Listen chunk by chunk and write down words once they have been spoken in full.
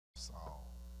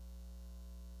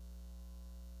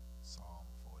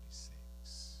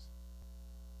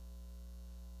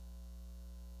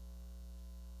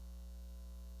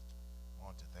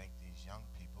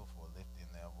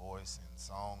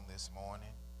this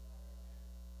morning,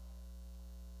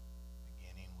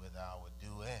 beginning with our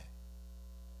duet.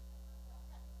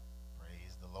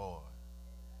 Praise the Lord.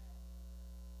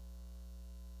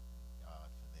 God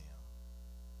for them.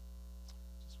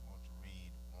 Just want to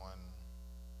read one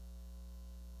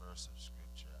verse of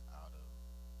scripture out of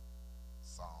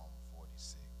Psalm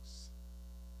 46.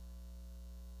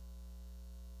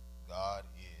 God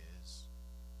is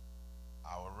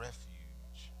our refuge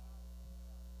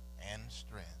and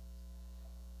strength,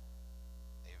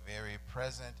 a very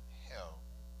present help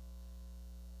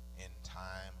in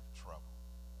time of trouble.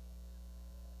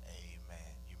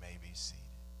 Amen. You may be seated.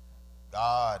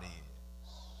 God is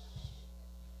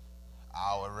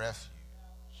our refuge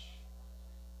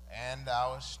and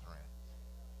our strength,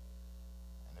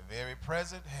 and a very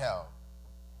present help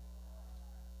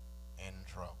in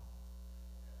trouble.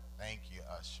 Thank you,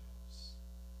 ushers.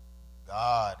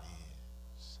 God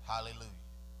is, hallelujah,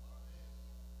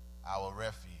 our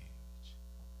refuge,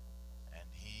 and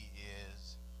he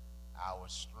is our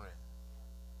strength.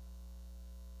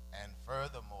 And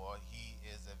furthermore, he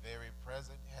is a very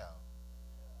present help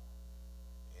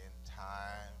in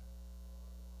time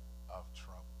of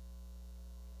trouble.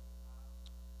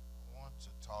 I want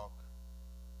to talk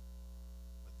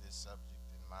with this subject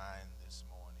in mind this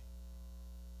morning.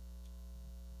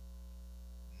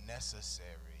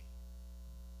 Necessary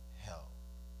help.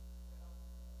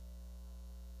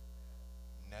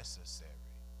 Necessary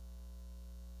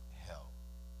help.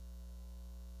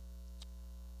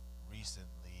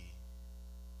 Recently,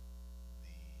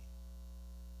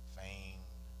 the famed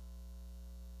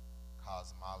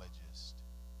cosmologist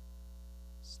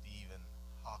Stephen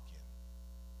Hawking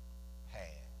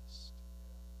passed,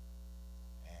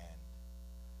 and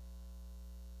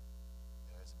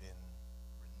there's been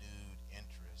renewed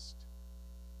interest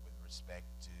with respect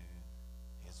to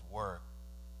his work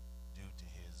due to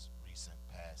his recent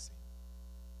passing.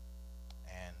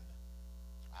 And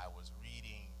I was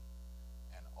reading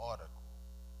an article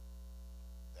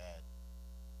that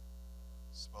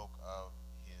spoke of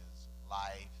his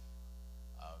life,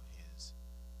 of his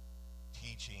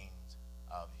teachings,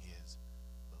 of his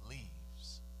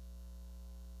beliefs.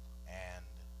 And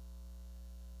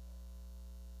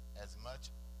as much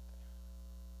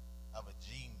of a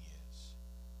genius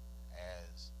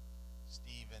as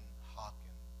Stephen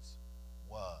Hawkins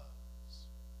was,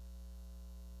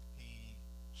 he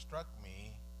struck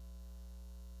me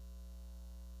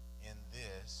in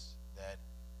this, that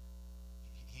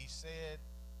he said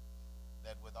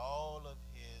that with all of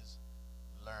his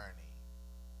learning,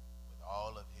 with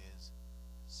all of his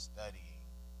studying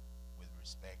with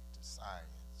respect to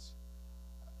science,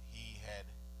 he had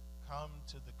come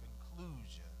to the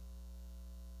conclusion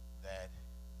that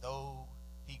though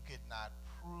he could not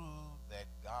prove that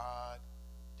God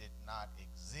did not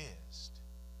exist,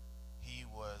 he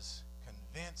was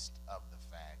convinced of the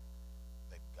fact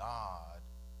that God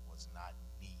was not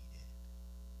needed.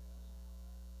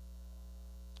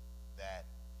 That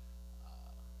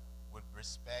with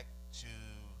respect to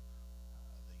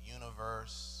the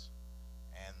universe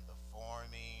and the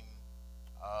forming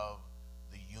of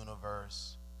the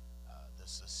universe, the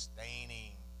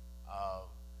sustaining of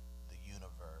the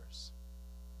universe,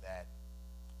 that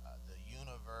the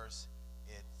universe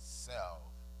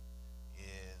itself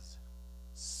is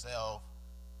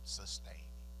self-sustaining.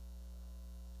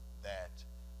 That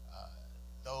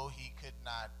though he could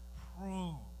not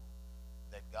prove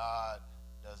that God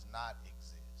does not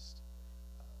exist,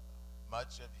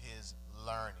 much of his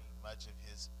learning, much of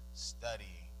his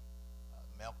studying,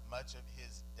 much of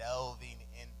his delving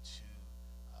into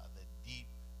the deep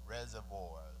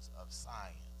reservoirs of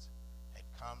science had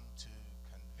come to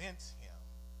convince him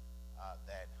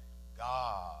that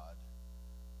God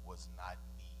was not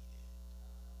needed.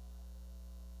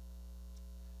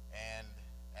 And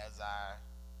as I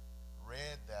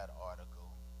read that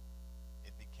article,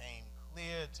 it became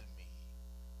clear to me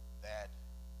that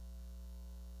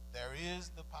there is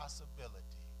the possibility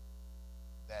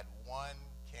that one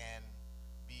can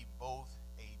be both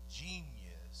a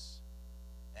genius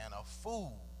and a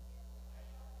fool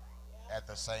at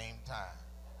the same time.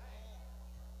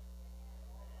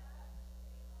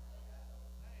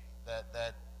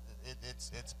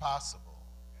 It's possible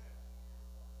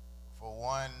for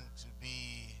one to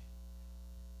be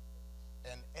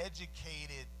an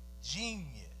educated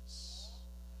genius,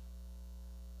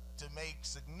 to make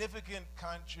significant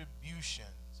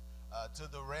contributions to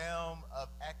the realm of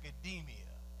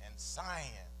academia and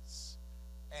science,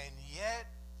 and yet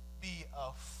be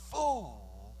a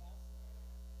fool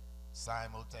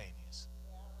simultaneously.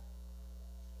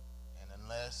 And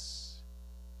unless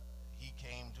he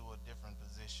came to a different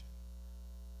position.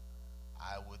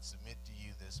 I would submit to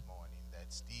you this morning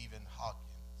that Stephen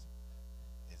Hawkins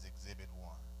is Exhibit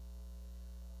 1.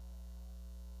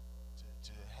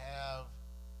 To have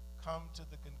come to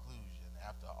the conclusion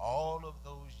after all of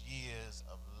those years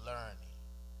of learning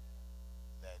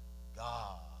that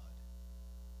God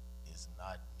is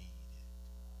not needed.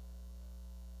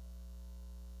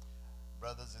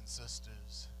 Brothers and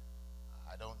sisters,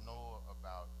 I don't know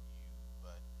about you,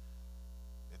 but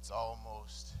it's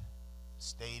almost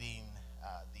stating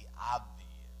the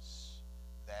obvious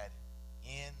that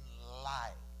in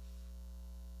life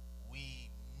we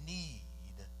need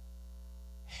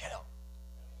help.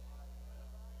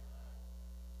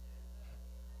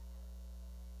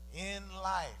 In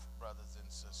life, brothers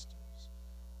and sisters,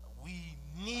 we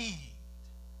need,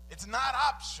 it's not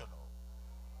optional,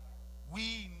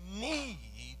 we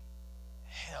need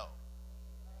help.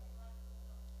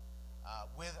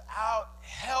 Without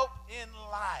help in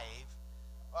life,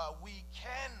 we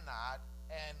cannot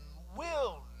and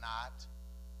will not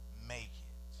make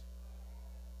it.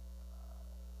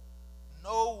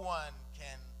 No one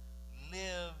can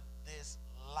live this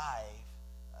life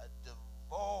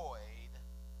devoid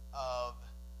of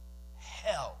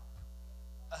help,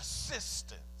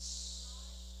 assistance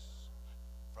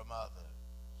from others.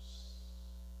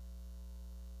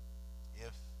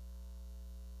 If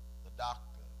the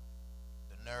doctor,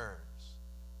 the nurse,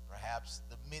 perhaps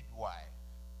the midwife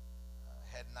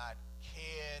had not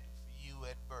cared for you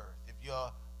at birth, if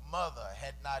your mother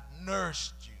had not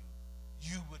nursed you,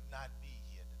 you would not be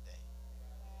here today.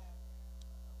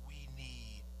 We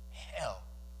need help.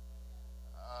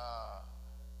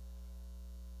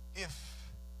 If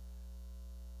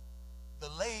the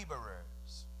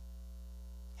laborers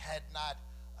had not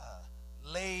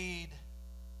laid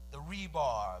the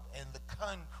rebar and the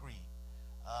concrete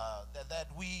that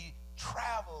we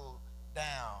traveled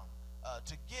down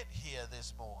to get here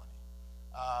this morning,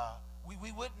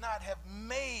 we would not have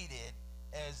made it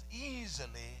as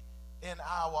easily in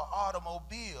our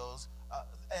automobiles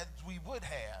as we would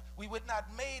have. We would not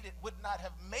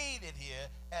have made it here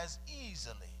as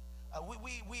easily.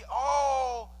 We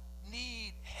all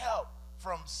need help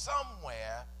from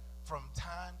somewhere from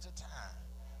time to time.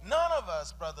 None of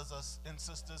us, brothers and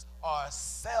sisters, are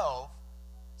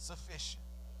self-sufficient.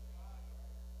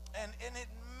 And it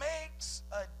makes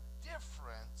a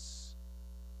difference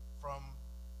from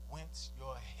whence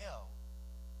your help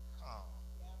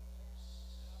comes.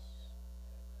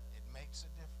 It makes a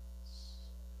difference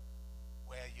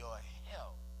where your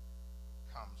help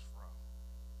comes from.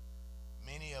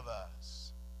 Many of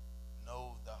us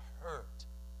know the hurt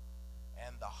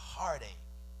and the heartache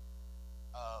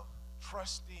of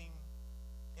trusting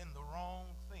in the wrong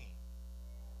thing,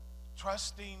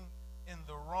 trusting in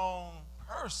the wrong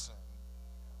person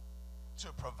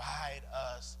to provide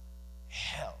us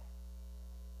help.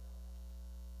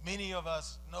 Many of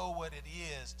us know what it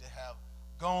is to have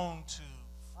gone to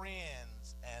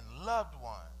friends and loved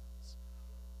ones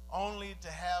only to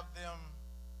have them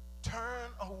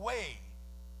turn away,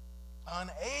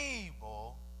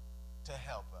 unable to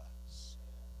help us.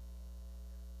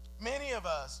 Many of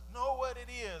us know what it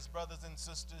is, brothers and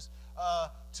sisters,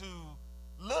 to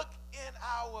look in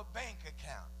our bank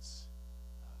accounts,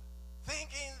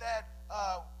 thinking that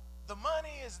the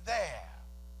money is there,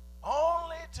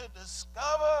 only to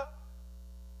discover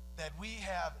that we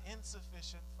have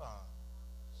insufficient funds.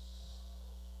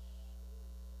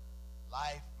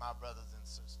 Life, my brothers and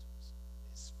sisters,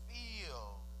 is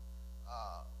filled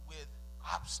with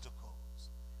obstacles,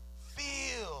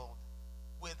 filled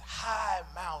with high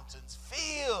mountains,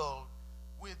 filled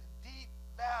with deep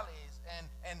valleys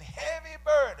and heavy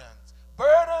burdens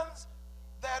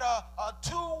that are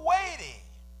too weighty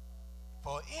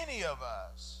for any of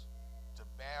us to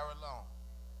bear alone.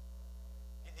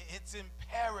 It's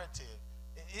imperative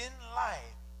in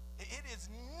life, it is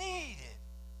needed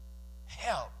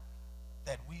help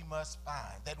that we must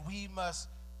find, that we must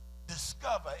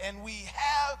discover, and we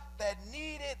have that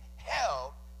needed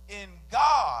help in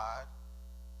God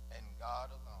and God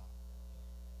alone.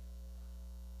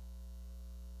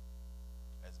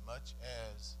 As much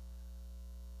as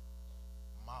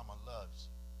Mama loves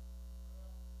you,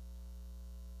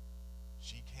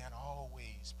 she can't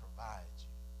always provide you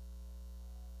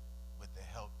with the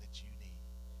help that you need.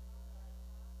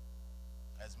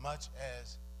 As much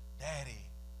as Daddy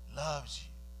loves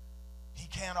you, he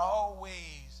can't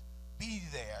always be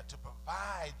there to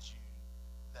provide you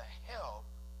the help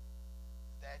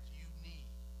that you need.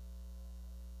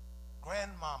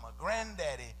 Grandmama,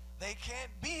 granddaddy, they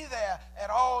can't be there at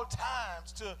all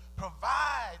times to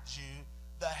provide you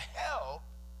the help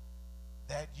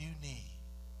that you need.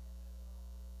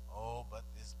 Oh, but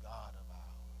this God of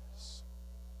ours,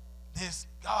 this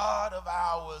God of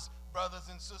ours, brothers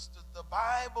and sisters, the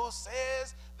Bible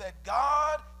says that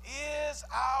God is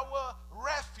our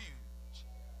refuge,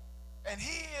 and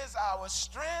he is our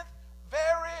strength,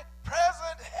 very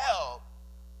present help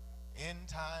in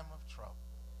time of trouble.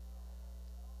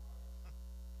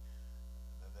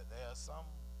 There are some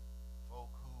folk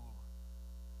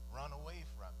who run away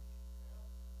from you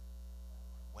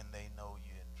when they know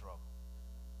you're in trouble.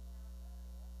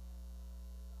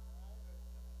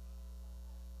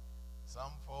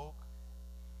 Some folk,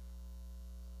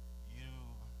 you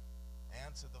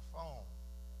answer the phone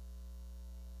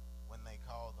when they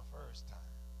call the first time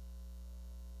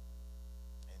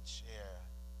and share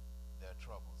their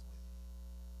troubles with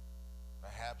you.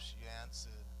 Perhaps you answer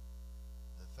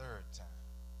the third time.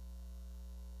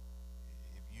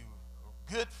 If you're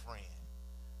a good friend,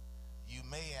 you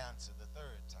may answer the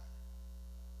third time.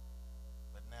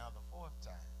 But now the fourth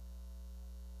time.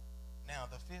 Now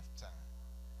the fifth time.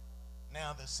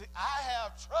 Now the sixth. I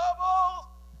have trouble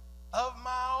of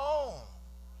my own.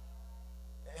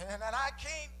 And I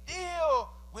can't deal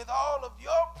with all of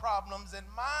your problems and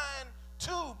mine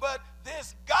too. But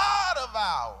this God of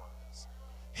ours,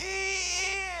 he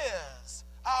is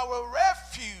our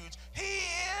refuge. He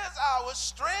is our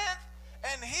strength.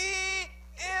 And he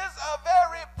is a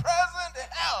very present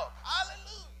help.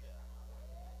 Hallelujah.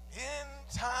 In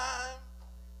time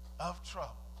of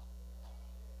trouble.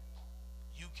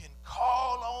 You can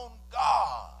call on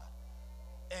God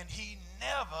and he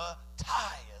never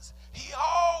tires. He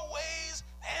always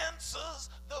answers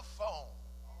the phone.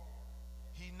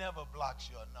 He never blocks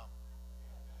your number.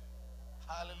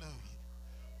 Hallelujah.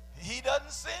 He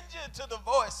doesn't send you to the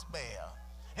voicemail.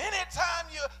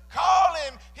 Anytime you call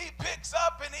him, he picks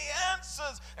up and he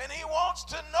answers, and he wants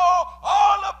to know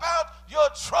all about your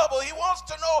trouble. He wants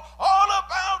to know all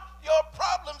about your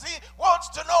problems. He wants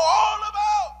to know all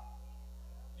about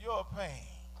your pain.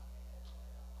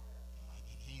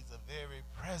 He's a very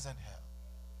present help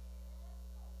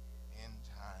in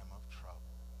time of trouble.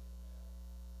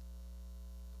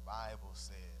 The Bible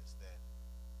says that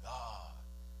God,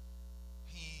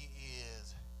 he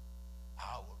is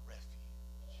our refuge.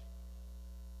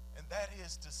 And that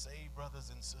is to say,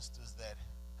 brothers and sisters, that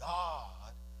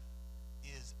God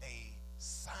is a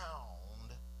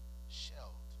sound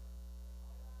shelter.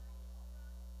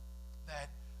 That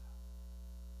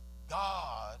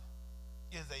God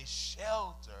is a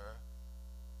shelter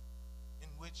in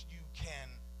which you can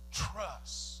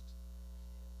trust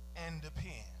and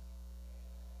depend.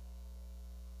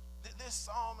 This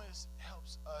psalmist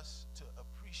helps us to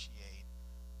appreciate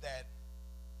that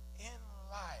in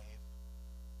life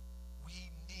we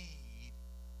need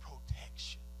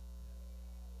protection.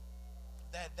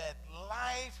 That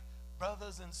life,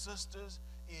 brothers and sisters,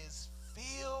 is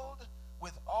filled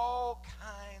with all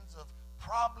kinds of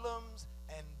problems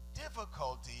and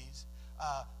difficulties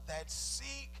that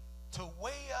seek to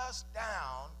weigh us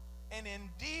down and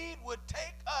indeed would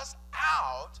take us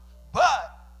out,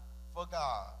 but for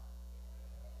God.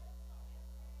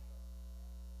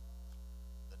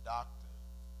 The doctor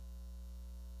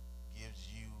gives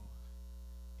you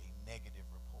a negative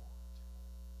report.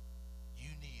 You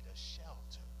need a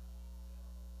shelter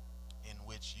in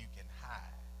which you can hide.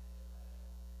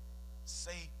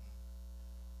 Satan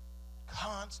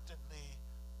constantly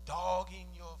dogging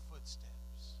your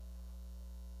footsteps.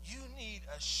 You need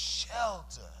a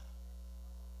shelter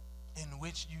in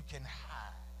which you can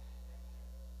hide.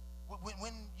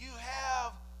 When you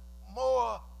have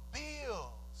more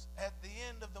bills at the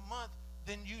end of the month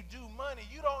than you do money,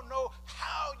 you don't know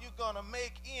how you're going to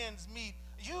make ends meet.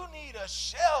 You need a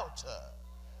shelter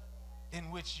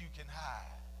in which you can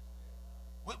hide.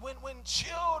 When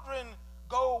children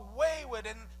go wayward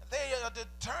and they are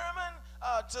determined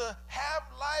to have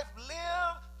life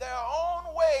live their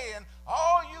own way, and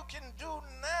all you can do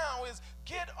now is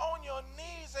get on your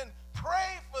knees and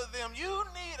pray for them. You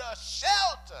need a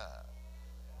shelter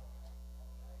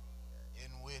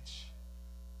in which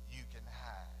you can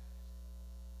hide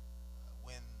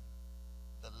when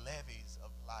the levees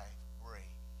of life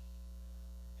break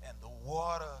and the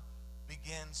water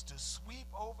begins to sweep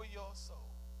over your soul.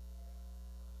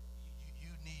 You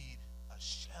need a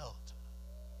shelter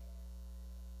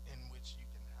in which you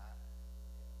can hide.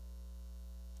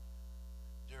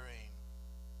 During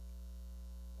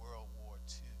World War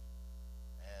II,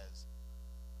 as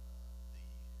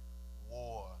the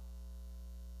war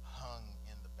hung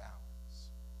in the balance,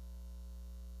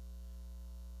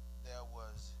 there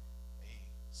was a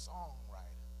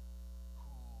songwriter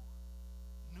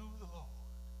who knew the Lord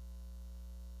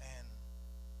and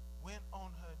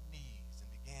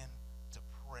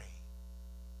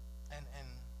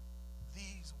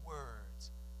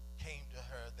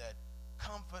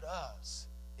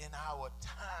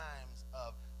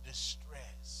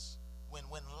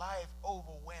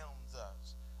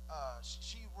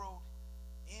she wrote,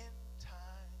 in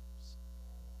times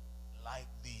like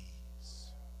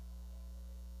these,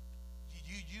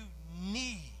 you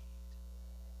need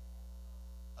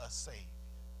a Savior.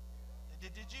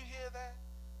 Did you hear that?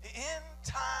 In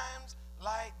times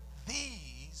like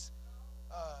these,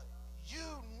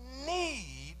 you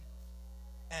need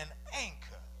an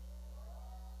anchor.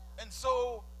 And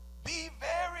so be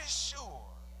very sure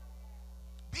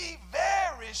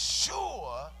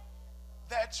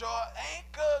that your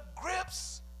anchor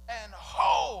grips and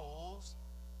holds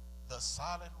the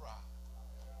solid rock.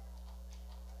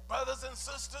 Brothers and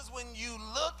sisters, when you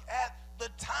look at the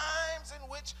times in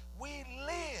which we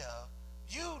live,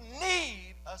 you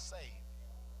need a Savior.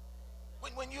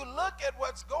 When you look at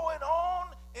what's going on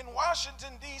in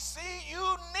Washington, D.C.,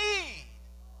 you need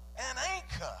an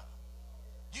anchor.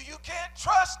 You can't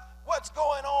trust what's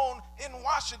going on in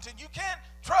Washington. You can't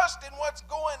trust in what's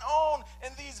going on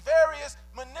in these various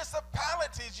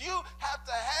municipalities. You have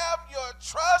to have your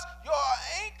trust. Your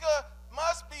anchor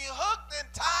must be hooked and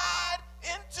tied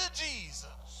into Jesus.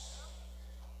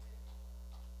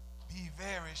 Be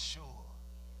very sure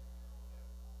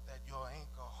that your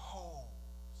anchor holds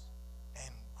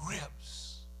and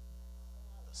grips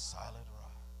the solid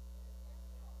rock.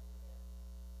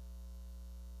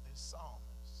 This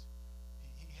psalmist,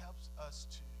 he helps us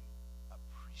to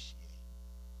appreciate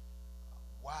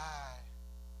why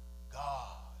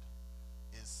God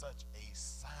is such a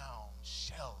sound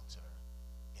shelter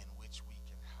in which we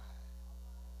can hide.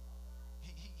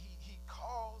 He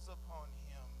calls upon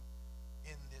him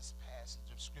in this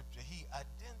passage of Scripture. He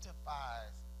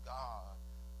identifies God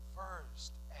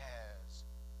first as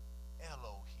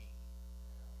Elohim.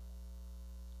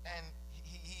 And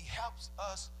he helps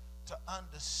us to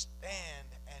understand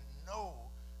and know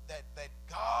that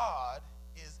God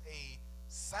is a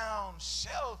sound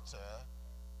shelter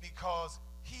because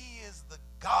he is the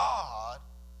God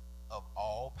of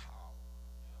all power.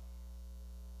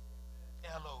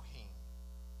 Elohim.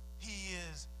 He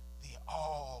is the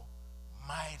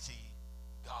almighty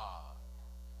God.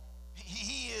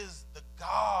 He is the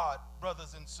God,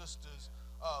 brothers and sisters,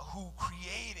 who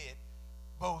created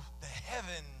both the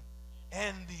heaven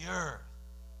and the earth.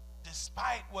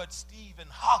 Despite what Stephen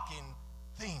Hawking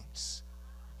thinks,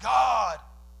 God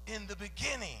in the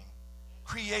beginning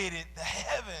created the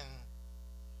heaven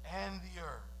and the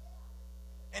earth.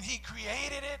 And he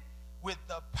created it with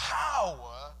the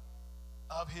power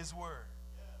of his word.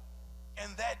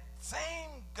 And that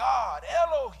same God,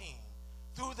 Elohim,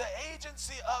 through the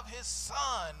agency of his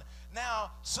Son,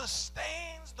 now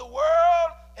sustains the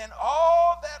world and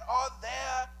all that are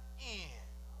therein.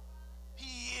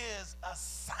 He is a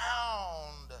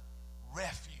sound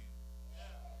refuge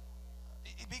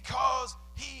because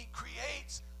he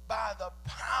creates by the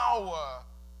power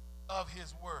of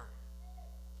his word.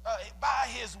 By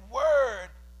his word,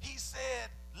 he said,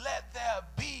 let there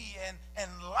be, and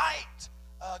light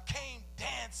came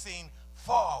dancing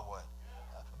forward.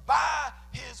 By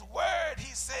his word,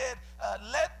 he said,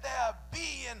 let there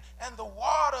be, and the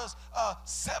waters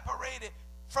separated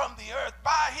from the earth.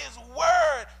 By his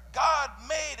word, God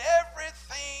made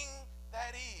everything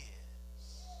that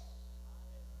is.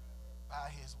 By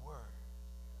his word.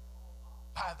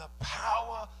 By the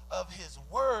power of his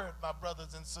word, my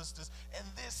brothers and sisters. And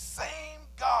this same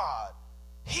God,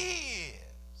 he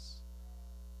is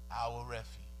our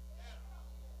refuge.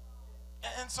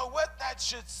 And so what that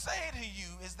should say to you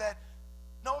is that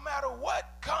no matter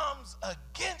what comes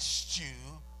against you,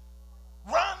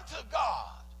 run to God.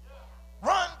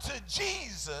 Run to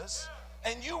Jesus,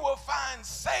 and you will find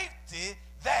safety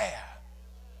there.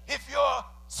 If your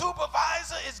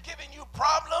supervisor is giving you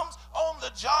problems on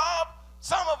the job,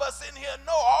 some of us in here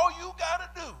know all you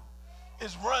got to do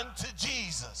is run to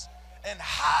Jesus and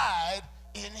hide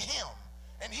in him.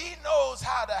 And he knows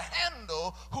how to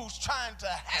handle who's trying to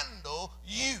handle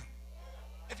you.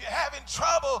 If you're having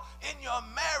trouble in your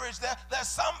marriage, there's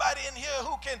somebody in here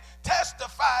who can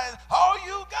testify. All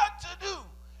you got to do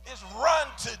is run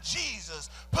to Jesus.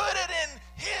 Put it in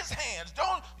his hands.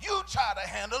 Don't you try to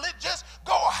handle it. Just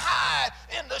go hide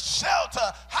in the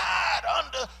shelter. Hide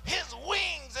under his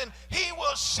wings, and he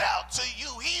will shelter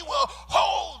you. He will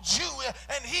hold you,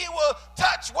 and he will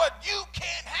touch what you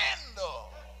can't handle.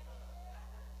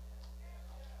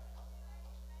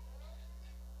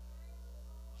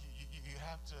 You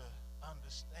have to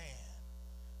understand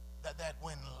that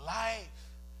when life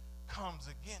comes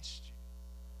against you,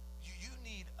 you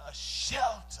need a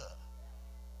shelter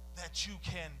that you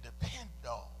can depend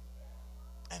on.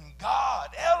 And God,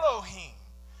 Elohim,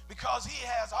 because he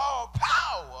has all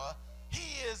power,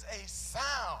 he is a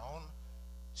sound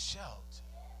shelter.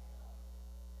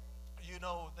 you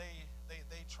know,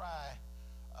 they try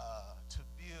to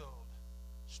build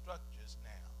structures now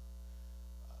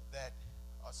that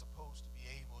are supposed to be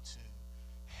able to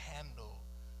handle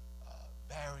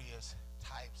various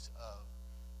types of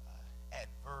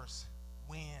adverse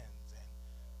winds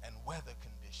and weather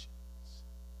conditions.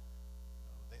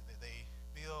 They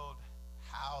build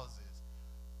houses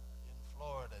in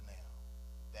Florida now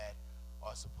that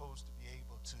are supposed to be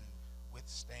able to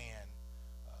withstand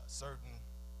certain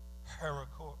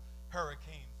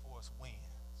hurricane force winds.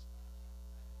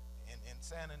 In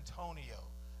San Antonio,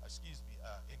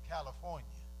 in California,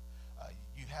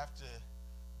 you have to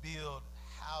build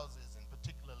houses and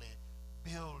particularly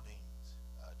buildings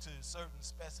to certain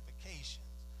specifications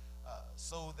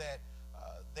so that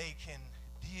they can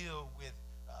deal with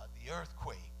the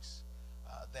earthquakes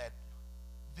that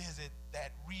visit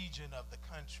that region of the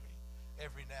country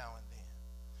every now and then.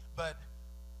 But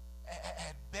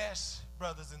at best,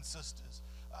 brothers and sisters,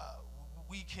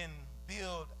 we can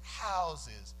build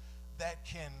houses that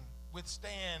can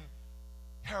withstand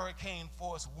hurricane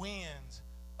force winds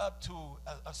up to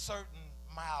a certain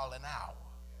mile an hour.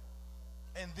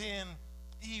 And then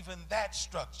even that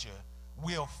structure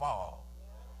will fall.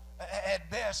 At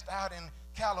best, out in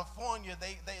California,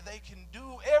 they can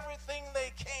do everything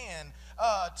they can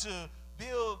to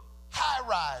build high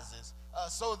rises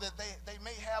so that they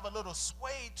may have a little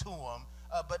sway to them,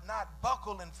 but not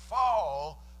buckle and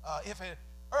fall if an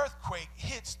earthquake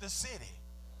hits the city.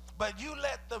 But you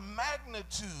let the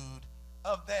magnitude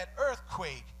of that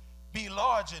earthquake be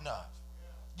large enough.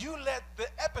 You let the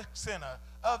epicenter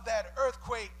of that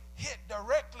earthquake hit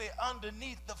directly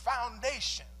underneath the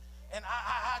foundation. And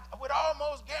I would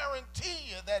almost guarantee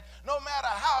you that no matter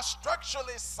how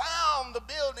structurally sound the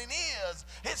building is,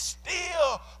 it's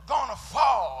still gonna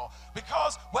fall,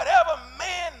 because whatever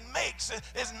man makes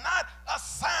is not a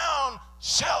sound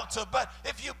shelter. But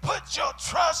if you put your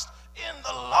trust in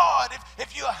the Lord,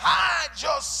 if you hide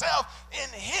yourself in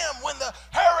him, when the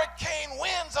hurricane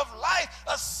winds of life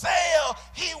assail,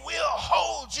 he will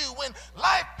hold you. When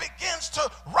life begins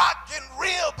to rock and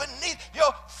reel beneath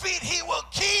your feet, he will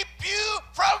keep you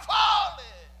from falling.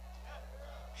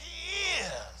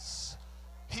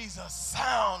 He's a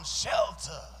sound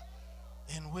shelter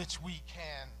in which we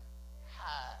can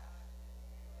hide.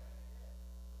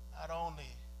 Not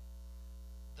only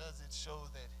does it show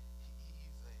that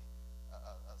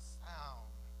a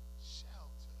sound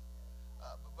shelter,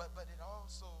 but it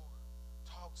also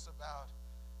talks about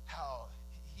how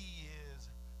he is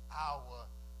our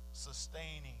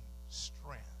sustaining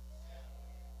strength,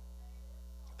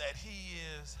 that he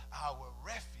is our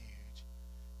refuge,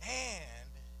 and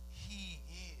he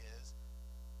is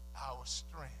our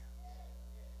strength.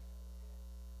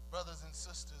 Brothers and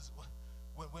sisters,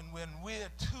 when we're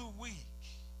too weak,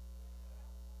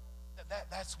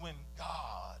 that's when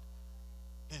God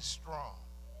is strong.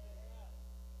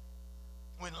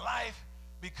 When life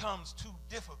becomes too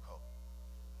difficult,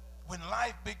 when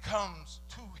life becomes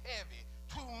too heavy,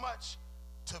 too much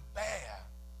to bear,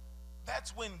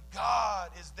 that's when God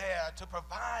is there to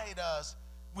provide us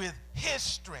with his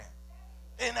strength,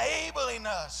 enabling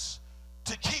us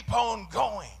to keep on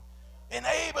going,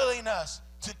 enabling us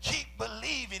to keep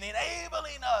believing,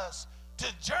 enabling us to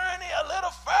journey a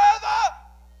little further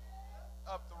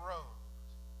up the road.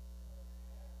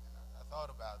 I thought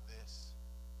about this,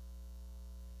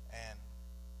 and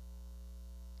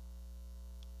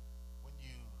when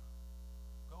you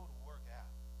go to work out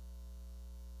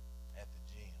at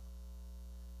the gym,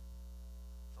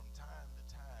 from time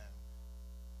to time,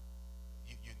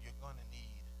 you're going to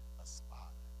need a spotter,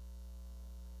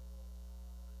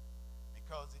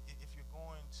 because if you're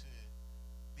going to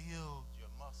build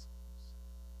your muscles,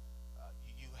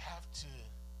 you have to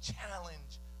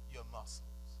challenge your muscles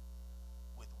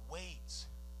with weights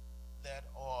that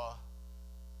are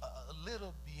a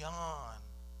little beyond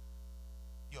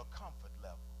your comfort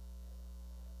level.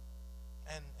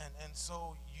 And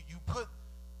so you put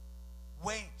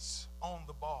weights on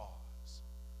the bars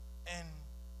and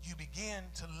you begin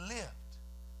to lift.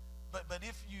 But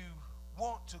if you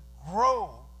want to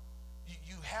grow,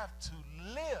 you have to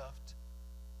lift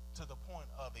to the point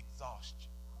of exhaustion,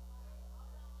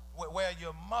 where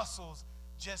your muscles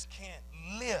just can't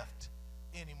lift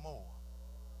anymore.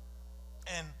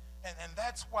 And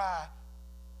that's why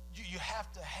you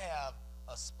have to have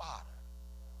a spotter,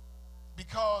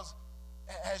 because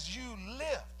as you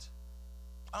lift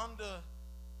under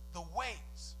the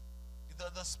weights,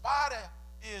 the spotter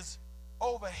is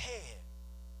overhead,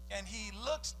 and he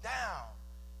looks down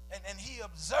and he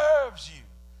observes you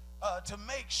to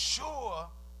make sure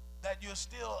that you're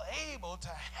still able to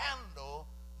handle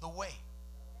the weight.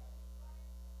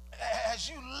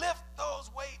 you lift those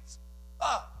weights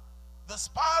up, the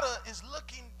spotter is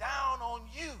looking down on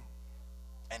you.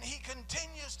 And he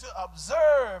continues to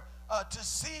observe to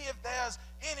see if there's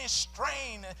any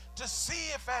strain, to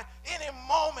see if at any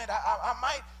moment I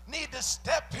might need to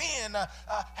step in.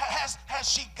 Has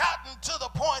she gotten to the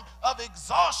point of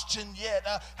exhaustion yet?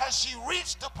 Has she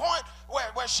reached the point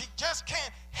where she just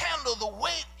can't handle the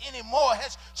weight anymore?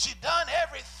 Has she done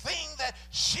everything that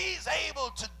she's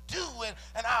able to do?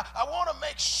 And I want to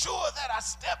make sure that I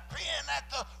step in at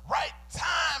the right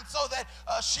time so that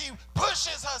she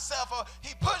pushes herself, or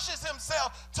he pushes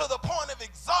himself to the point of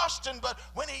exhaustion. But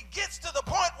when he gets to the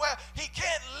point where he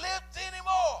can't lift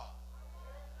anymore,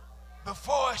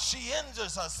 before she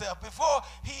injures herself, before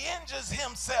he injures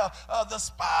himself, the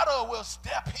spotter will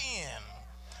step in.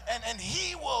 And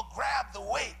he will grab the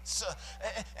weights.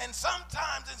 And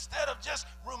sometimes instead of just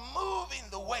removing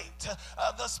the weight,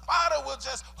 the spotter will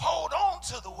just hold on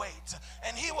to the weight.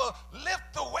 And he will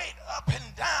lift the weight up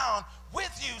and down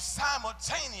with you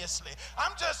simultaneously.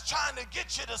 I'm just trying to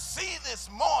get you to see this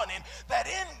morning that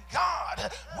in God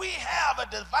we have a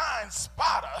divine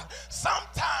spotter.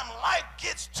 Sometimes life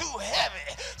gets too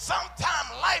heavy. Sometimes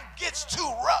life gets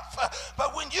too rough.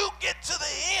 But when you get to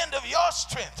the end of your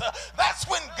strength, that's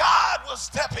when God will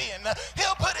step in.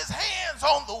 He'll put his hands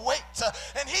on the weight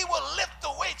and he will lift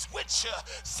the weights with you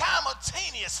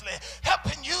simultaneously,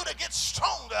 helping you to get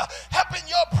stronger, helping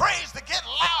your praise to get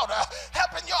louder,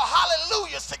 helping your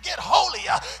hallelujahs to get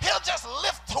holier. He'll just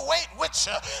lift the weight with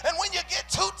you. And when you get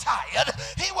too tired,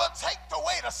 he will take the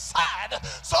weight aside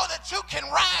so that you can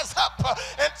rise up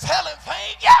and tell him,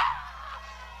 thank you.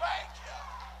 Thank you.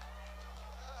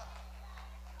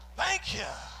 Thank you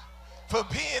for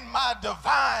being my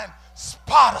divine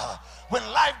spotter. When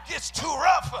life gets too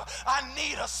rough, I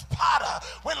need a spotter.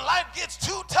 When life gets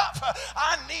too tough,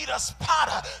 I need a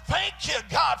spotter. Thank you,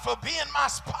 God, for being my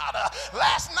spotter.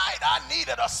 Last night, I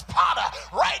needed a spotter.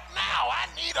 Right now, I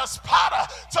need a spotter.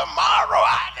 Tomorrow,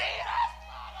 I need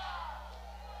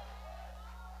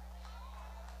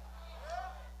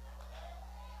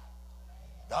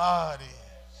a spotter.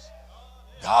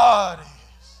 God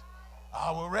is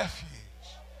our refuge,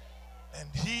 and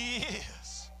he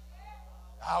is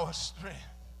our strength.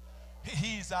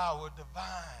 He's our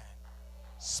divine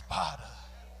spotter.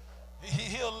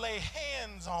 He'll lay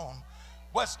hands on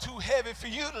what's too heavy for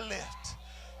you to lift.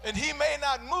 And he may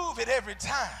not move it every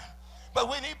time, but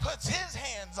when he puts his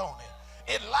hands on it,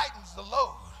 it lightens the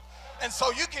load. And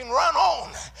so you can run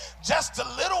on just a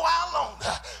little while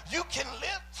longer. You can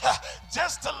lift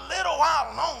just a little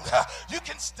while longer. You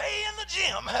can stay in the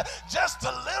gym just a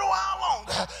little while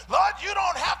longer. Lord, you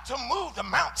don't have to move the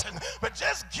mountain, but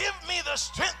just give me the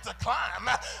strength to climb.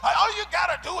 All you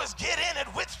got to do is get in it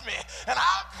with me, and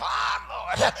I'll climb,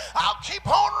 Lord. I'll keep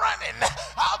on running.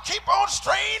 I'll keep on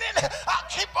straining. I'll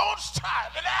keep on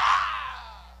striving.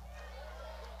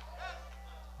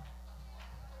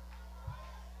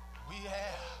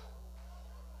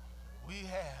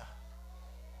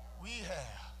 We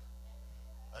have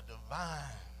a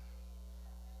divine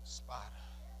spotter.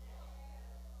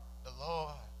 The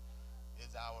Lord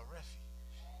is our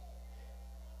refuge,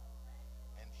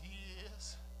 and he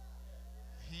is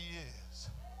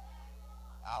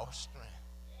our strength.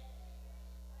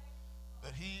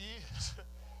 But he's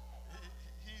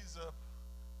a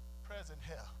present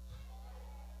help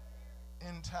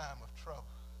in time of trouble.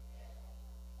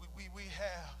 We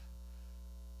have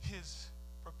his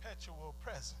perpetual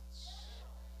presence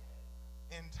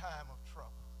in time of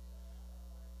trouble.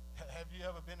 Have you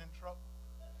ever been in trouble?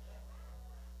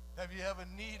 Have you ever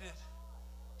needed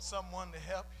someone to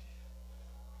help you?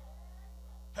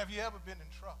 Have you ever been in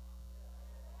trouble?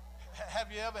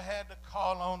 Have you ever had to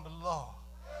call on the Lord?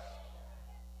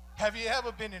 Have you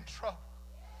ever been in trouble?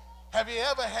 Have you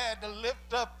ever had to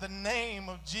lift up the name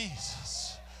of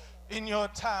Jesus in your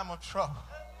time of trouble?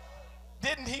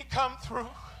 Didn't he come through?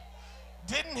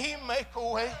 Didn't he make a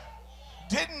way?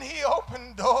 Didn't he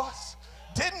open doors?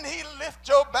 Didn't he lift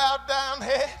your bowed down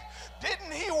head?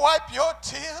 Didn't he wipe your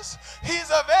tears?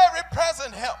 He's a very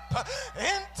present help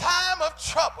in time of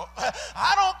trouble.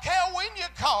 I don't care when you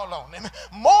call on him,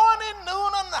 morning,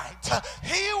 noon, or night,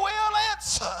 he will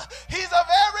answer. He's a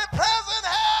very present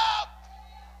help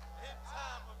in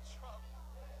time of trouble.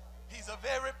 He's a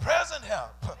very present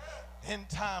help in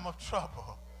time of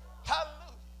trouble.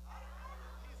 Hallelujah.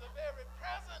 He's a very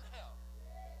present help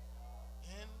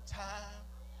in time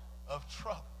of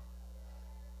trouble.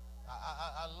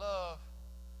 I love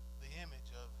the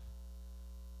image of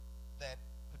that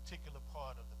particular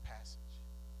part of the passage,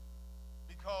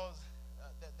 because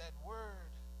that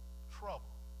word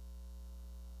trouble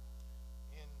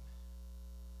in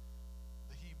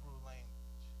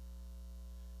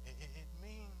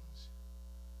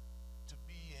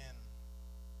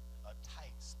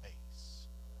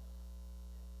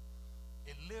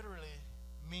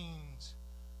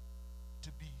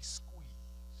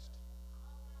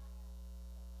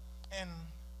And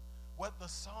what the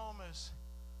psalmist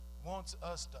wants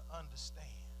us to understand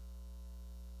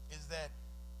is that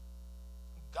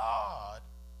God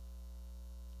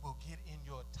will get in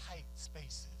your tight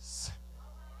spaces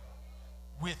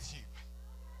with you.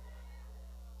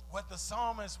 What the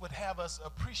psalmist would have us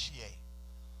appreciate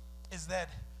is that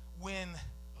when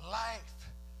life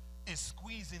is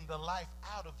squeezing the life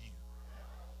out of you,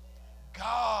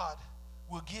 God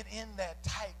will get in that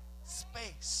tight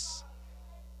space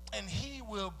and he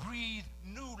will breathe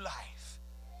new life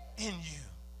in you.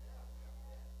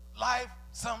 Life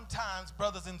sometimes,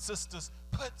 brothers and sisters,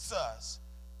 puts us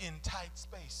in tight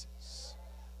spaces.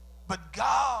 But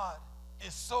God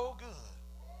is so good.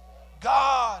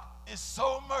 God is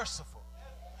so merciful.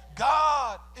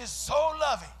 God is so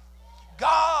loving.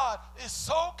 God is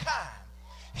so kind.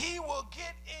 He will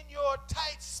get in your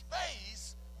tight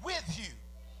space with you,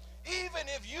 even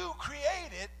if you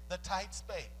created the tight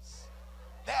space.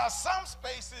 There are some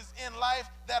spaces in life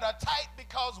that are tight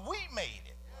because we made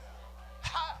it.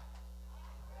 Ha!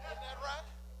 Isn't that right?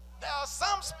 There are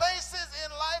some spaces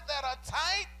in life that are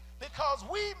tight because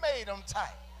we made them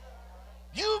tight.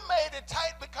 You made it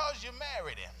tight because you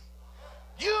married him.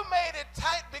 You made it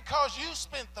tight because you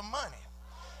spent the money.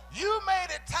 You made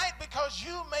it tight because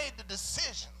you made the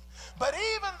decision. But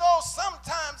even though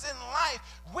sometimes in life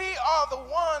we are the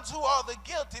ones who are the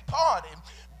guilty party,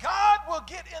 God will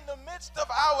get in the midst of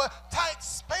our tight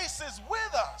spaces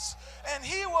with us, and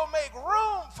he will make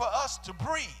room for us to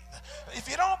breathe. If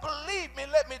you don't believe me,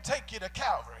 let me take you to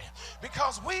Calvary,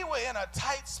 because we were in a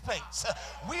tight space.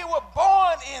 We were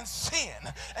born in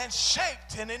sin and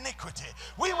shaped in iniquity.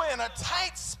 We were in a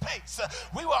tight space.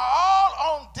 We were all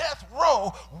on death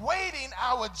row waiting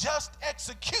our just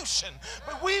execution.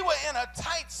 But we were in a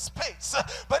tight space.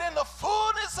 But in the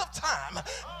fullness of time,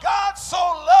 God so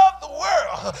loved the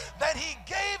world that he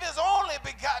gave his only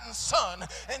begotten son,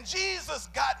 and Jesus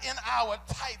got in our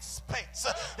tight space.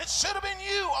 It should have been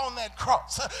you on that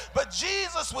cross, but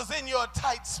Jesus was in your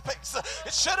tight space.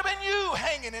 It should have been you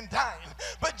hanging and dying,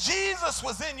 but Jesus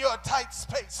was in your tight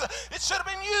space. It should have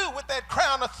been you with that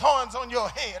crown of thorns on your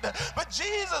head, but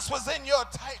Jesus was in your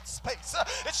tight space.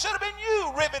 It should have been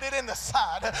you riveted in the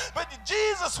side, but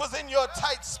Jesus was in your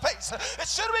tight space. It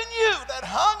should have been you that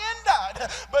hung and died,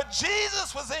 but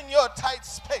Jesus was in your tight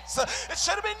space. It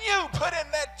should have been you put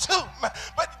in that tomb,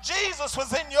 but Jesus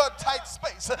was in your tight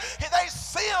space. They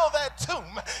sealed that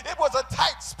tomb. It was a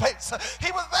tight space.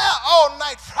 He was there all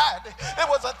night Friday. It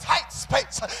was a tight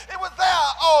space. It was there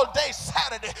all day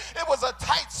Saturday. It was a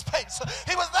tight space.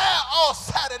 He was there all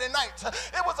Saturday night.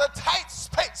 It was a tight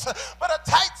space. But a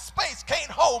tight space can't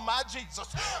hold my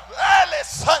Jesus. Early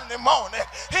Sunday morning,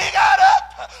 he got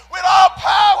up with all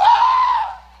power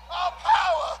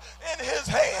in his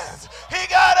hands. He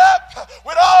got up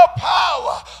with all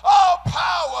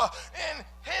power in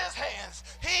his hands.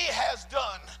 He has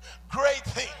done great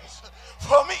things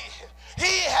for me.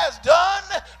 He has done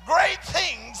great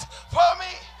things for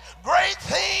me. Great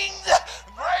things,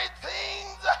 great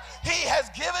things. He has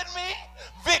given me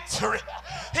victory.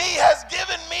 He has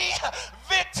given me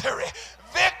victory.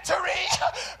 Victory,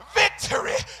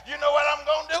 victory. You know what I'm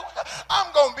going to do?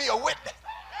 I'm going to be a witness.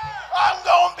 I'm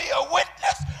going to be a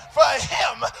witness for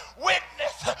him.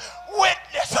 Witness.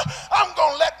 I'm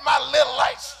going to let my little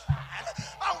light shine.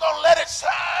 I'm going to let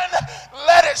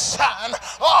it shine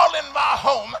all in my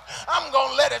home. I'm going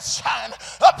to let it shine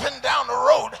up and down the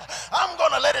road. I'm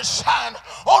going to let it shine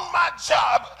on my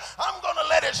job. I'm going to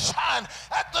let it shine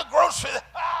at the grocery.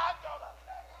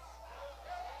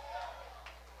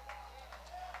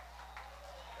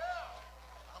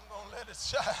 I'm going to let it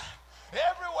shine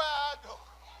everywhere I go.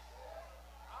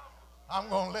 I'm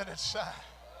going to let it shine.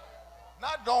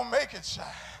 Not going to make it shine.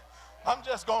 I'm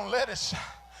just going to let it shine.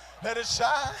 Let it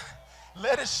shine.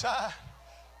 Let it shine.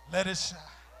 Let it shine.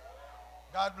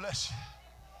 God bless you.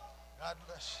 God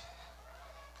bless you.